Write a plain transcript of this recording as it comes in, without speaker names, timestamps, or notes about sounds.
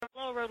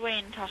Roadway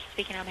and Natasha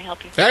speaking. How may I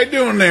help you? How you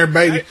doing there,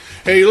 baby?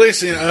 Hey,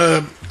 listen,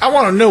 I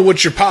want to know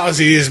what your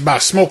policy is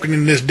about smoking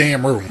in this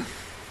damn room.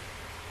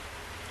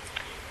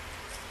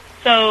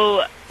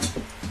 So,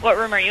 what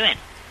room are you in?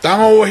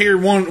 I'm over here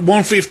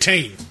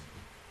 115.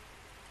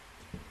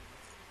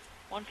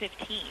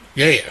 115.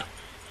 Yeah.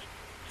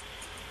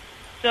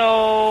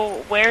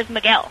 So, where's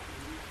Miguel?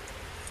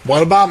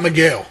 What about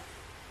Miguel?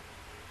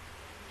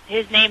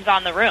 His name's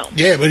on the room.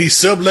 Yeah, but he's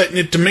subletting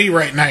it to me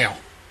right now.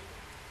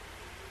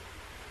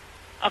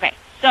 Okay,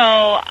 so,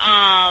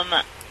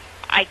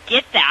 I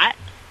get that.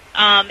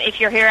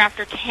 If you're here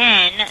after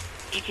 10,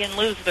 you can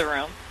lose the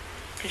room,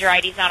 because your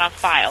ID's not on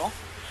file.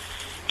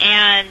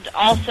 And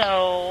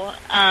also,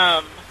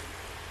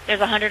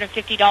 there's a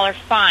 $150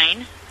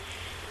 fine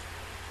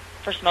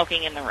for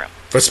smoking in the room.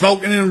 For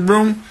smoking in the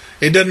room?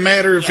 It doesn't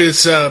matter if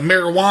it's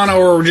marijuana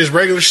or just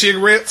regular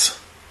cigarettes?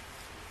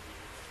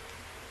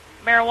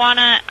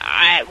 Marijuana,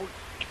 I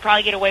could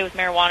probably get away with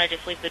marijuana,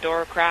 just leave the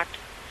door cracked,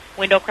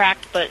 window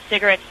cracked, but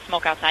cigarettes,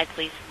 smoke outside,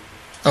 please.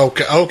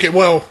 Okay,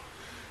 well,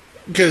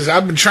 because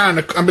I've been trying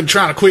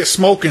to quit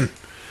smoking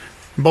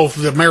both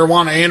the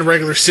marijuana and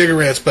regular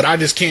cigarettes, but I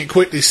just can't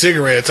quit these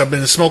cigarettes. I've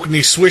been smoking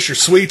these Swisher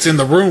Sweets in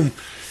the room,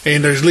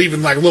 and there's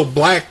leaving like little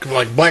black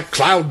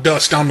cloud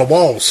dust on the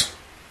walls.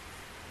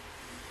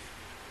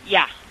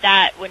 Yeah,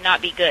 that would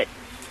not be good.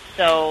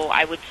 So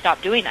I would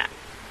stop doing that.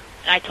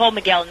 And I told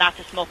Miguel not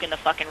to smoke in the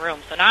fucking room,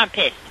 so now I'm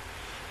pissed.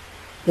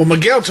 Well,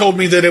 Miguel told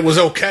me that it was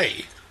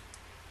okay.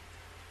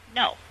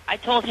 No, I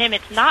told him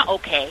it's not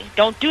okay.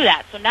 Don't do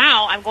that. So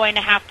now I'm going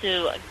to have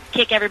to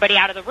kick everybody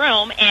out of the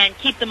room and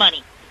keep the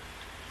money.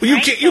 Well,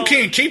 you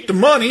can't keep the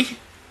money.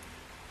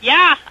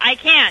 Yeah, I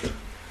can.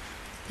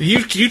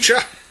 You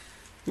try.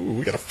 Ooh,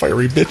 we got a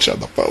fiery bitch on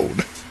the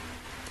phone.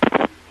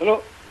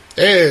 Hello?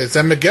 Hey, is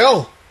that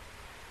Miguel?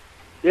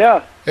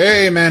 Yeah.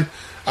 Hey, man.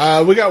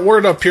 We got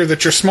word up here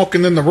that you're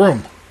smoking in the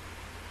room.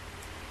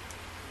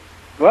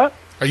 What?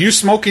 Are you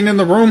smoking in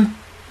the room?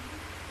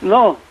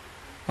 No.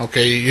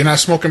 Okay, you're not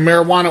smoking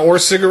marijuana or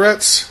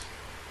cigarettes?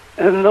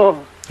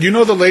 No. You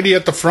know the lady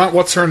at the front?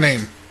 What's her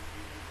name?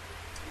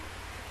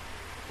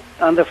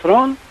 On the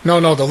front?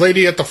 No, the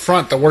lady at the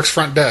front that works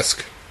front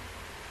desk.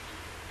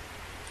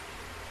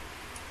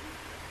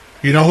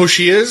 You know who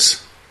she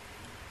is?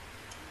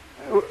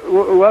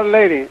 What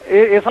lady?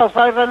 Is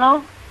outside right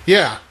now?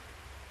 Yeah.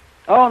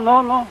 Oh,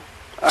 no.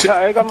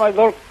 I got my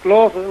door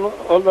closed and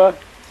all that.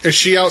 Is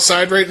she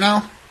outside right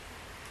now?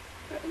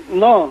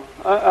 No.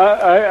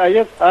 I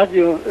just asked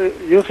you.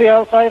 You see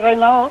outside right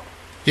now?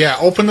 Yeah,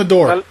 open the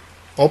door. Well,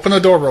 open the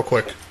door real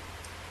quick.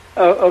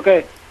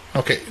 Okay.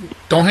 Okay,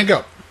 don't hang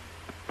up.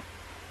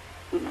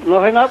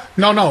 No hang up?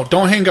 No,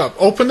 don't hang up.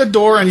 Open the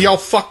door and yell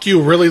 "fuck you"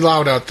 really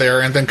loud out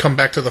there, and then come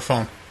back to the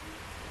phone.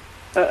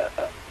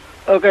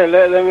 Okay,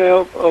 let me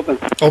open.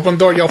 Open the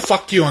door, yell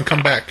 "fuck you," and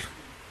come back.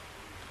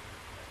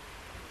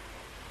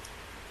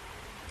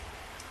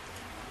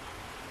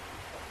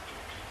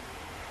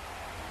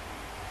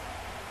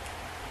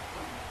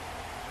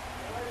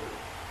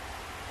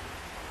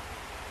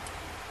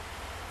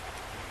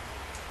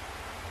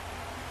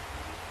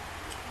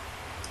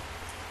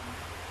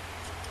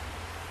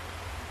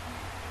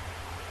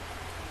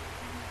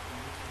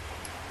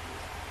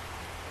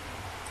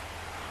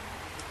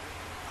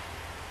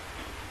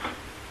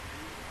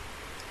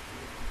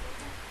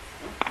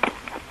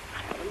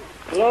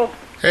 Hello?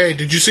 Hey,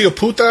 did you see a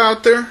puta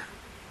out there?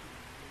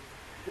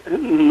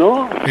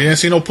 No. You didn't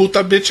see no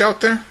puta bitch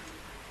out there?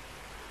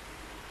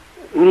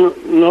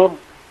 No.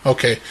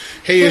 Okay.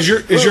 Hey, is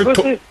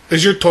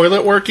your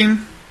toilet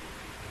working?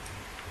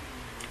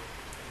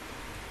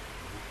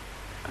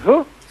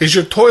 Who? Is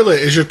your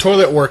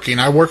toilet working?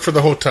 I work for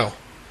the hotel.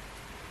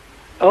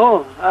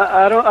 Oh,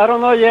 I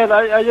don't know yet.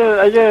 I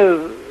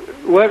just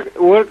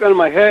work on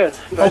my head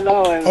right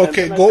now.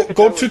 Okay,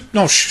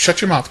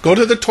 shut your mouth. Go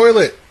to the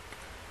toilet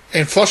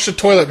and flush the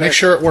toilet. Okay. Make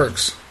sure it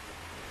works.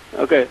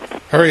 Okay.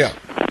 Hurry up.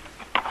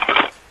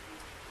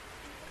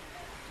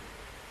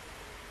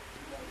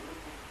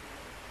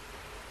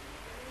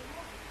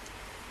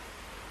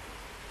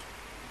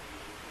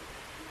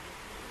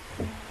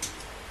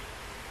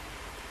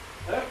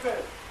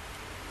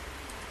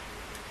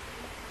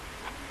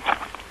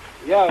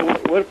 Yeah,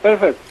 we're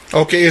perfect.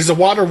 Okay, is the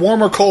water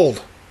warm or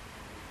cold?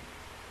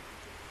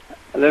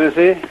 Let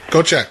me see.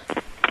 Go check.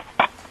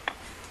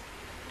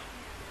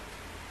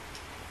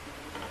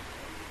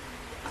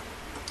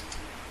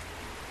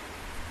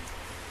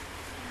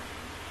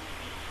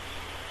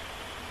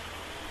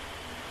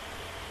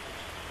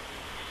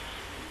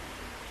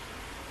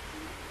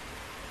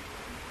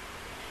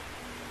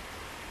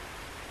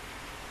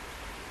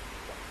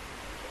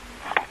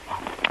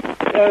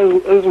 Yeah,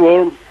 it's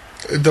warm.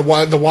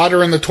 The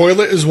water in the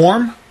toilet is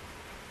warm?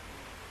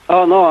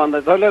 Oh, no, on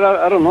the toilet,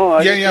 I don't know.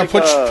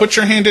 Put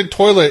your hand in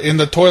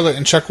the toilet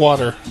and check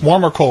water.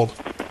 Warm or cold?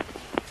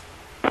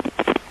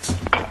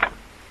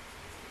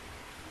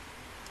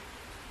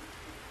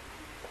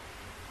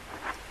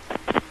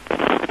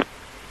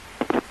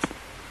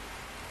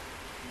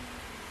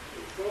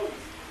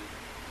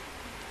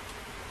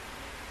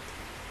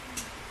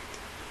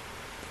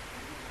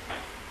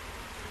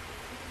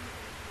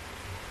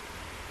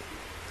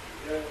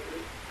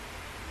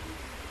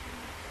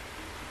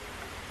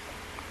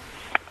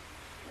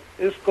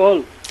 It's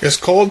cold. It's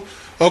cold?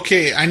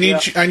 Okay, I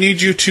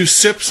need you to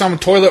sip some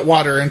toilet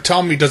water and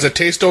tell me, does it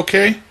taste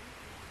okay?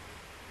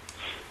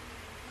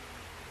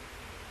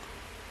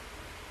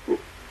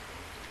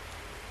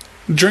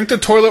 Drink the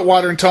toilet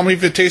water and tell me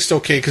if it tastes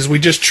okay, because we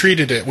just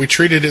treated it. We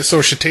treated it so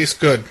it should taste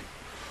good.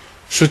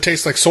 Should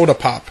taste like soda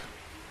pop.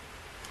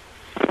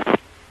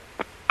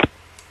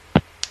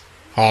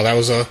 Oh, that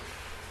was a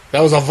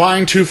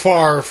vine too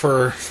far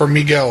for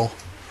Miguel.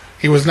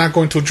 He was not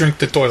going to drink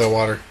the toilet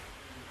water.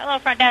 Hello,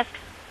 front desk.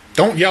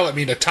 Don't yell at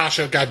me,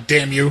 Natasha, God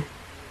damn you.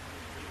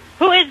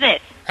 Who is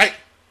this? Hey,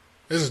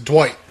 this is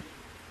Dwight.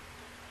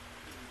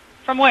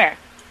 From where?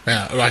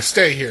 Yeah, I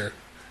stay here.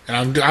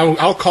 And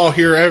I'll call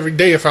here every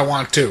day if I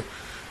want to.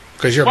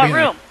 Because you're what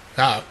room?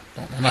 I'm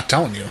not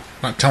telling you.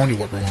 I'm not telling you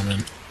what room I'm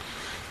in.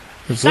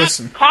 Stop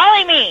listen.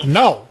 calling me.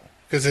 No,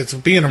 because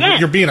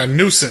you're being a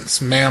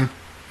nuisance, ma'am.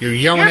 You're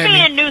yelling at me.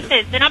 You're being a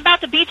nuisance, and I'm about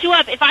to beat you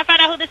up. If I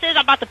find out who this is,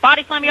 I'm about to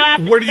body slam your ass.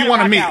 Where do you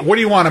want to meet? Where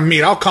do you want to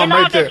meet? I'll come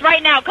right there.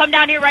 Right now. Come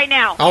down here right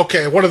now.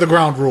 Okay, what are the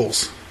ground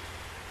rules?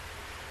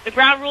 The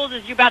ground rules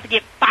is you're about to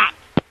get popped.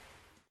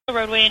 The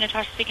roadway,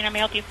 Natasha speaking. I may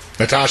help you.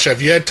 Natasha,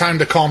 have you had time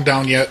to calm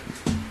down yet?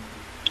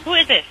 Who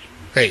is this?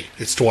 Hey,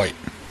 it's Dwight.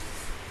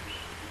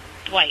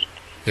 Dwight.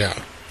 Yeah.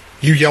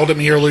 You yelled at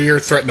me earlier,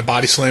 threatened to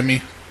body slam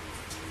me.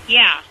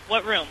 Yeah.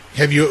 What room?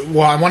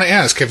 Well, I want to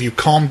ask, have you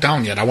calmed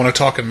down yet? I want to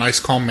talk in a nice,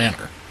 calm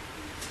manner.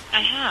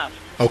 I have.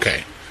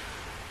 Okay.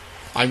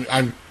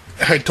 I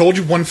told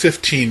you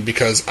 115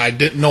 because I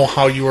didn't know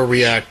how you would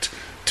react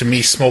to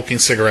me smoking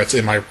cigarettes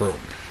in my room.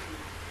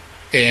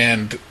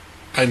 And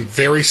I'm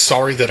very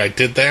sorry that I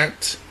did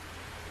that.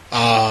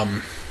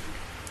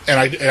 And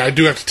I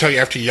do have to tell you,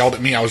 after you yelled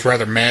at me, I was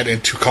rather mad,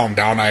 and to calm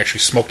down, I actually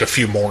smoked a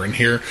few more in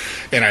here,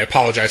 and I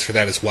apologize for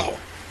that as well.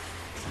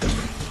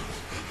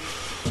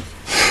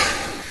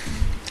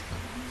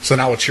 So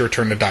now it's your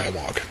turn to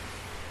dialogue.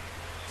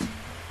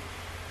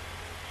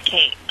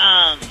 Okay,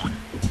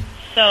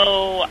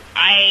 so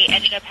I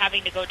ended up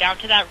having to go down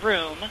to that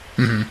room,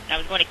 and I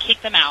was going to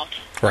kick them out.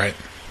 Right.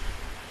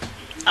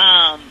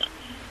 And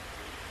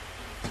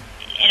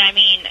I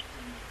mean,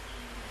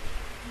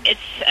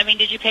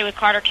 did you pay with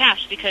card or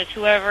cash? Because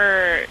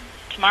whoever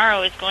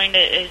tomorrow is going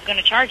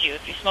to charge you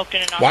if you smoked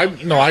in an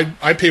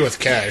I pay with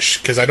cash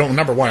because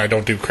number one, I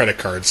don't do credit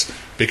cards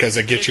because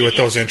it gets you with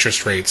those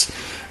interest rates,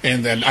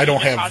 and then I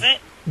don't have. Deposit?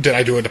 Did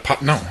I do a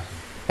deposit? No.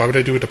 Why would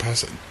I do a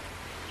deposit?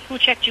 Who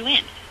checked you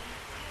in?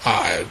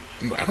 I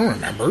don't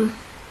remember.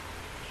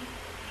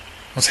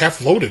 I was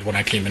half loaded when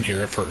I came in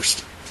here at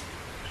first.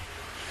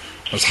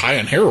 I was high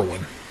on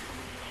heroin.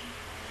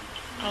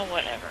 Oh,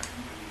 whatever.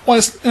 Well,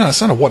 it's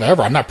not a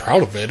whatever. I'm not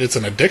proud of it. It's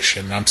an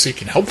addiction. I'm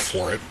seeking help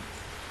for it.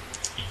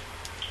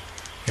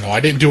 I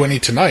didn't do any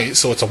tonight,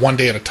 so it's a one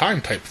day at a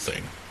time type of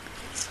thing.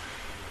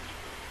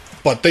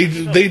 But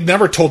they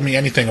never told me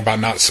anything about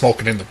not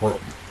smoking in the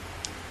room.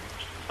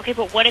 Okay,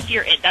 but what if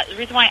you're in? The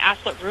reason why I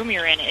asked what room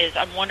you're in is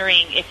I'm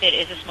wondering if it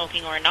is a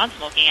smoking or a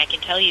non-smoking. I can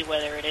tell you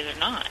whether it is or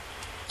not.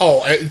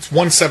 Oh, it's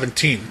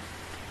 117.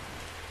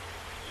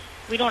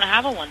 We don't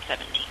have a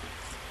 117.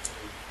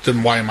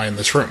 Then why am I in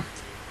this room?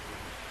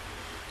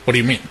 What do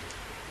you mean?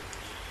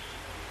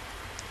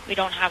 We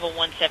don't have a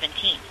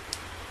 117.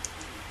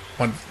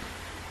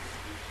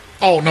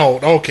 Oh, no.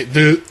 Okay.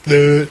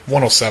 The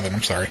 107.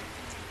 I'm sorry.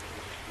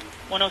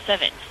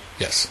 107.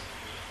 Yes.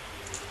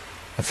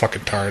 I'm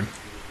fucking tired.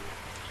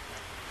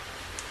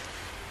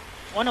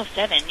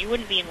 107? You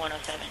wouldn't be in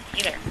 107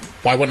 either.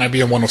 Why wouldn't I be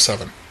in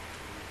 107?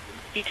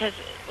 Because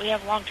we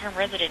have long-term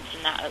residents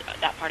in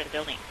that part of the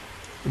building.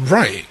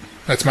 Right.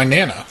 That's my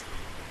Nana.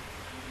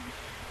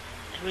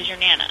 Who's your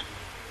Nana?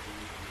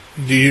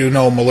 Do you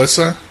know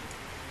Melissa?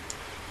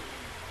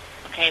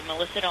 Okay,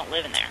 Melissa don't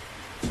live in there.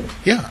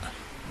 Yeah.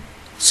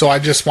 So I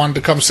just wanted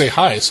to come say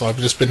hi, so I've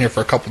just been here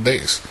for a couple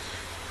days.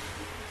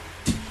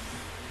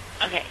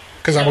 Okay.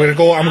 Because I'm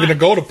gonna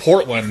go to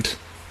Portland,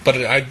 but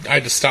I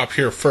had to stop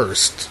here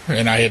first,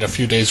 and I had a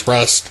few days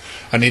rest.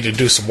 I need to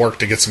do some work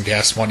to get some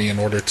gas money in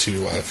order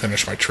to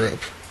finish my trip.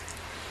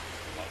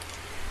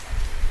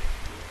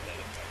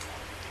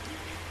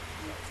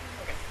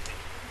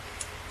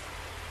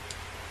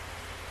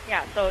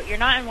 Yeah, so you're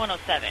not in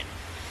 107.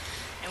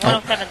 And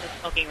 107 is a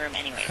smoking room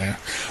anyway. Yeah.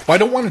 Well, I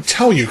don't want to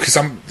tell you because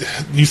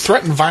you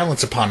threatened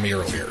violence upon me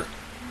earlier.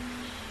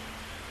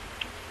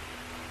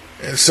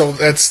 And so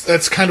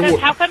that's kind of what.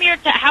 How come you're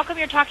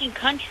talking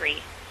country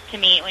to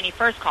me when you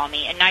first called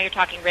me, and now you're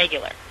talking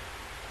regular?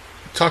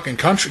 Talking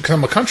country because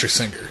I'm a country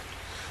singer.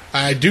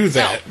 I do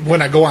that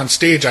when I go on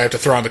stage. I have to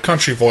throw on the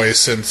country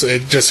voice, and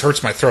it just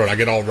hurts my throat. I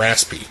get all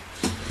raspy.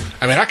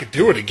 I mean, I could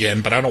do it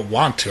again, but I don't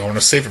want to. I want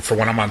to save it for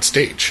when I'm on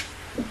stage.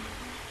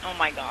 Oh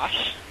my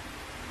gosh.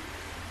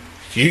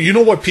 You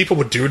know what people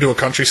would do to a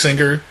country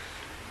singer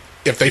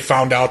if they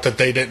found out that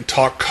they didn't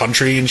talk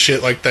country and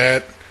shit like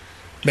that?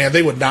 Man,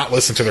 they would not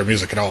listen to their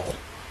music at all.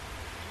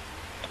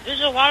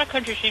 There's a lot of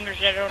country singers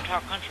that don't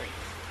talk country.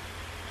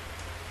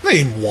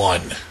 Name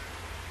one.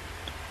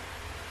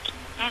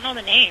 I don't know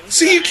the names.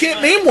 See, you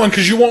can't name one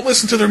because you won't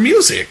listen to their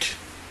music.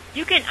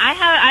 You can.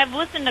 I've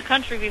listened to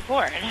country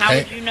before, and how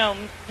would you know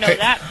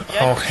that?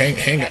 Oh,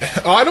 hang on.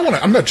 Oh, I don't want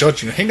to. I'm not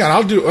judging you. Hang on.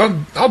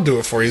 I'll do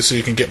it for you so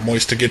you can get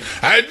moist again.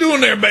 How you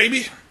doing there,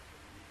 baby?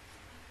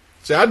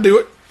 See, I do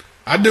it.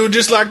 I do it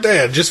just like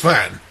that, just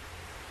fine.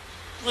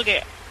 Look at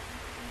it.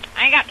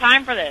 I ain't got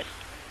time for this.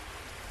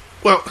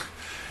 Well,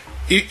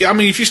 I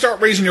mean, if you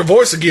start raising your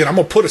voice again, I'm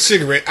gonna put a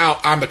cigarette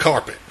out on the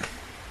carpet.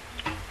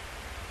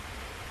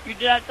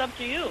 That's up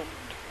to you.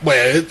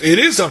 Well, it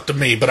is up to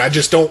me, but I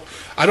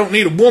don't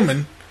need a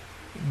woman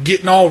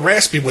getting all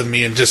raspy with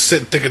me and just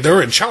sitting thinking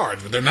they're in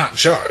charge, but they're not in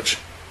charge.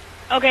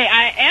 Okay,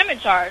 I am in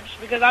charge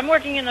because I'm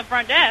working in the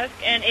front desk,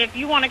 and if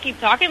you want to keep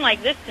talking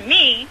like this to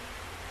me,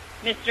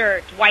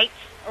 Mr. Dwight,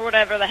 or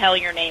whatever the hell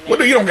your name is.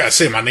 Well, you don't gotta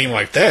say my name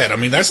like that. I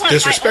mean, that's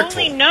disrespectful.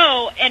 I only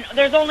know, and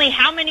there's only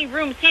how many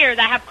rooms here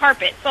that have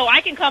carpet, so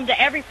I can come to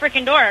every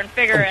freaking door and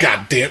figure it out.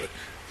 God damn it.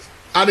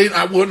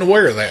 I wasn't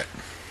aware of that.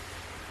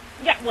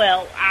 Yeah,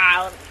 well,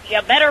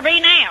 you better be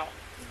now.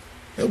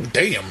 Oh,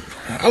 damn.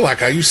 I like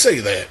how you say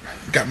that.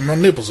 Got my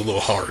nipples a little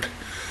hard.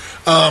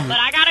 But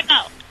I gotta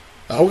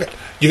go. Okay.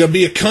 You gonna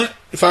be a cunt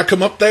if I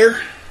come up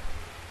there?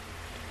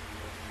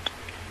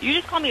 You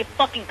just call me a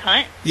fucking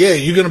cunt? Yeah,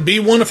 you gonna be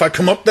one if I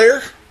come up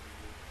there?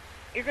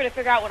 You're gonna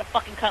figure out what a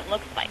fucking cunt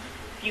looks like.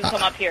 If you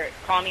come up here,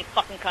 call me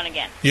fucking cunt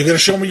again. You gonna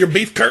show me your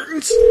beef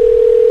curtains?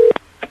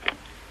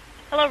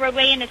 Hello,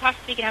 Roadway Inn, Natasha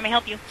speaking. How may I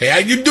help you? Hey, how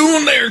you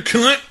doing there,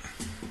 cunt?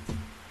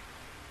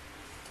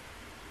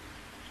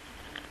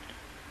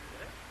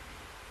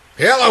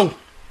 Hello?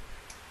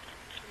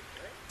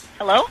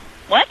 Hello?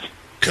 What?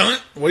 Cunt,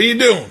 what are you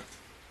doing?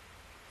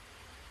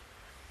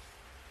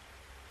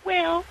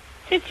 Well,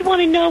 since you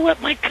want to know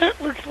what my cunt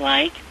looks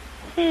like,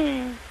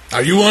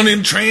 Are you on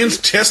in trans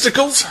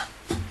testicles?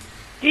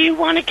 do you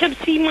want to come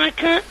see my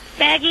cunt,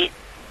 faggot?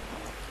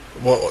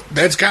 Well,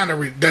 that's kind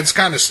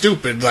of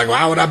stupid. Like,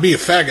 why would I be a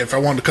faggot if I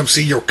wanted to come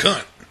see your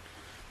cunt?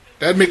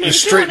 That'd make me If you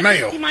straight wanna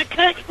come male. see my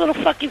cunt, you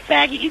little fucking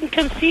faggot, you can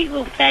come see,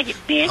 little faggot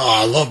bitch.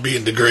 Oh, I love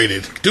being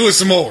degraded. Do it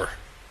some more.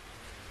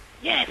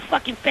 Yeah,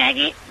 fucking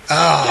faggot. You're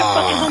a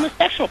fucking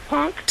homosexual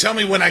punk. Tell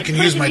me when I can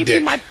use my you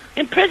dick.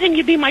 In prison,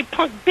 you be my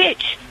punk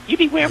bitch. You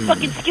be wearing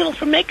fucking Skittles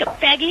for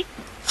makeup, faggot.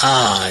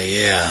 Ah,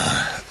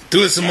 yeah.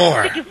 Do it some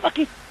more. Stick your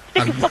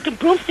fucking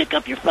broomstick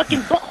up your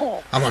fucking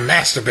butthole. I'm a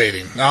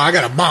masturbating. No, I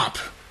got a mop.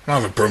 I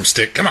don't have a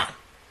broomstick. Come on.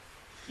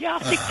 Yeah, I'll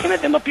stick 10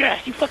 of them up your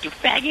ass, you fucking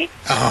faggot.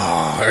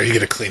 Oh, are you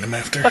gonna clean them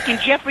after? Fucking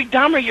Jeffrey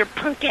Dahmer, your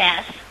punk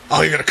ass.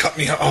 Oh, you're gonna cut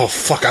me? Oh,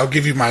 fuck! I'll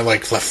give you my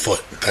left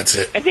foot. That's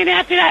it. And then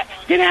after that,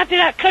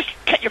 cut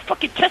your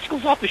fucking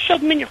testicles off and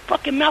shove them in your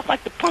fucking mouth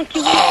like the punk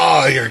you is.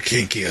 Oh, you're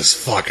kinky as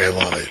fuck. I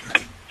love it.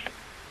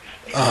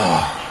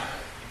 Oh.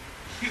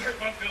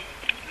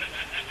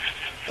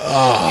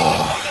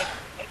 Oh.